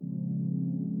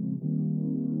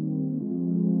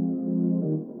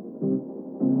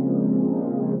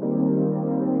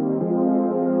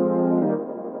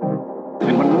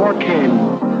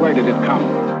Where did it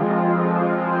come?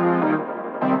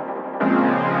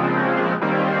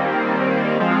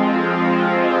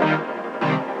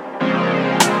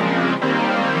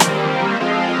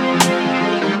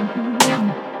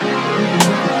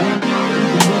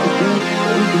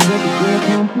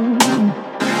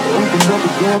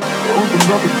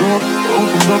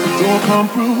 Come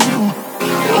through.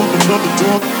 Open up the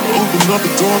door, open up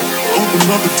the door, open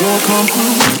up the door, come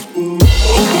through.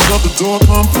 Open up the door,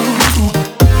 come through.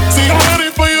 See, I'm ready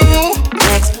for you.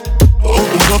 Next.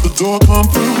 Open up the door, come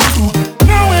through.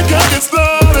 Now we can get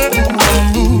started.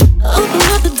 Open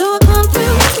up the door, come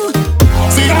through.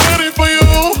 See, I'm ready for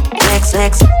you.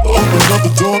 Next. Open up the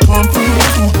door, come through.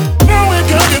 Now we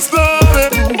can get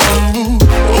started.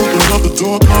 Open up the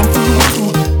door, come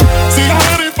through. See, I'm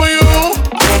ready for you.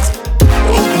 Next.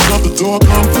 Open up the door,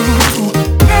 come through.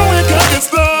 Now we can get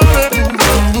started.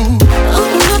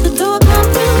 Open up the door, come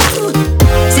through.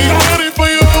 See, I'm ready for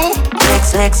you.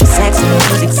 Sex,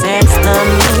 music, sex, the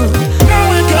mood. Now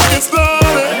we can get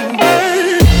started.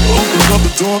 Hey. Open up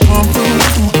the door, come through.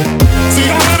 See,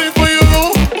 I'm ready for you.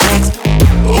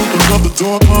 Open up the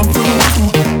door, come through.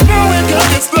 Now we can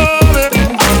get started.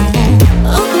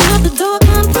 Open up the door,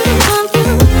 come through, come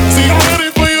through. See, I'm ready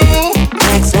for you.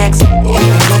 Sex,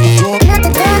 Open up the door.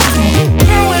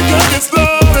 Now we can get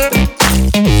started.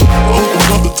 Open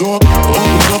up the door,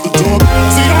 open up the door.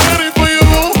 See, I'm ready for you.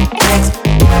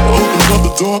 Open up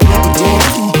the door, open the door.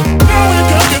 Now we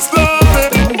can get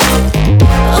started.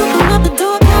 open up the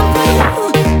door, come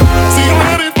through. See, I'm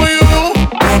ready for you.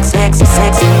 Sex,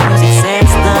 music, sex,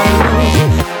 the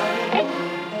mood.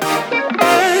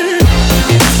 Hey.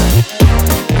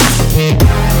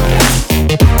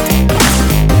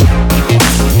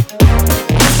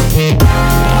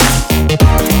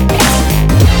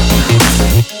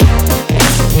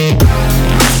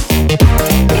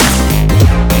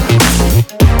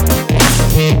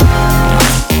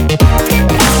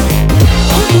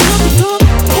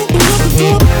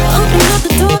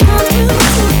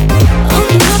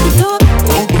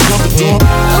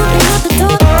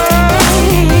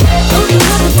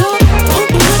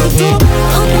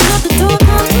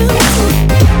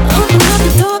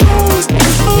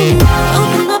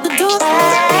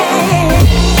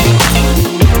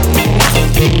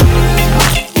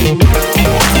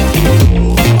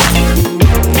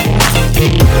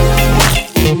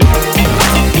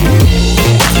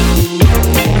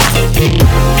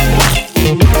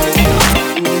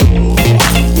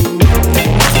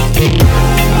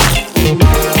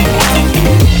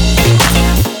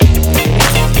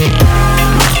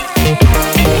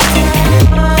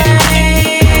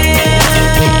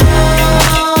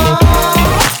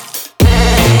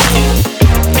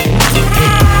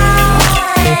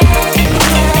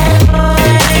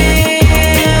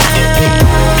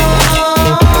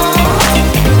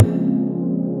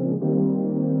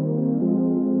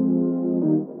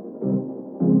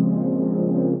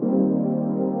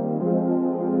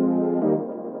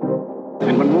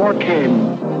 And when war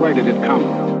came, where did it come?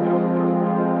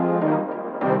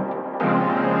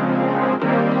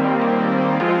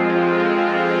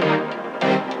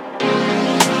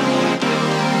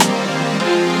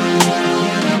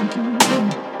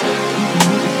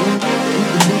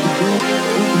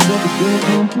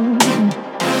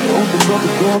 Open up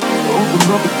the door, open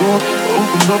up the door,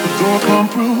 open up the door, come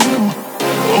through.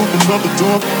 Open up the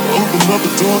door, open up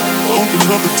the door, open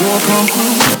up the door, come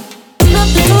through. Open up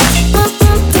the door, come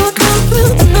through.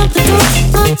 Open up the door, come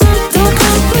through.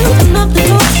 Open up the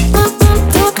door, come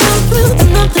through.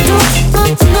 Open up the door, come through.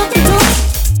 Open up the door,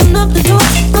 open up the door,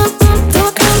 come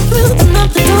through. Open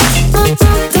up the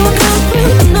door, come through.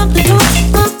 Open up the door,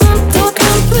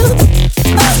 come through.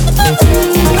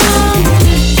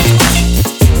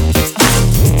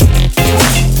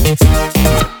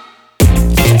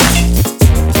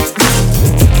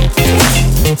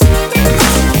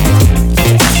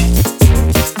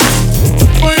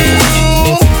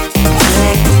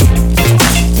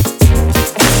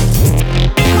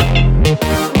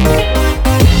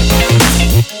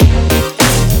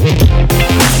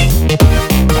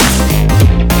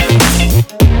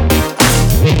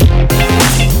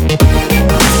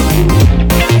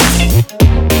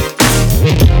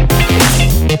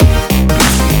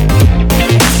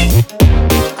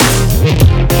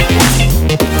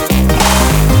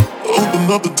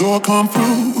 Up the door, come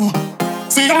through.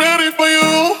 See, I'm ready for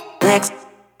you. Next.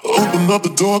 Open up the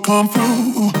door, come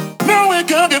through. Now we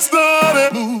can get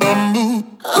started.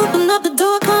 Open up the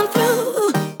door, come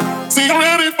through. See, I'm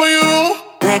ready for you.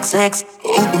 Next.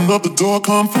 Open up the door,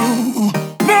 come through.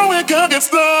 Now we can get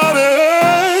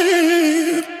started.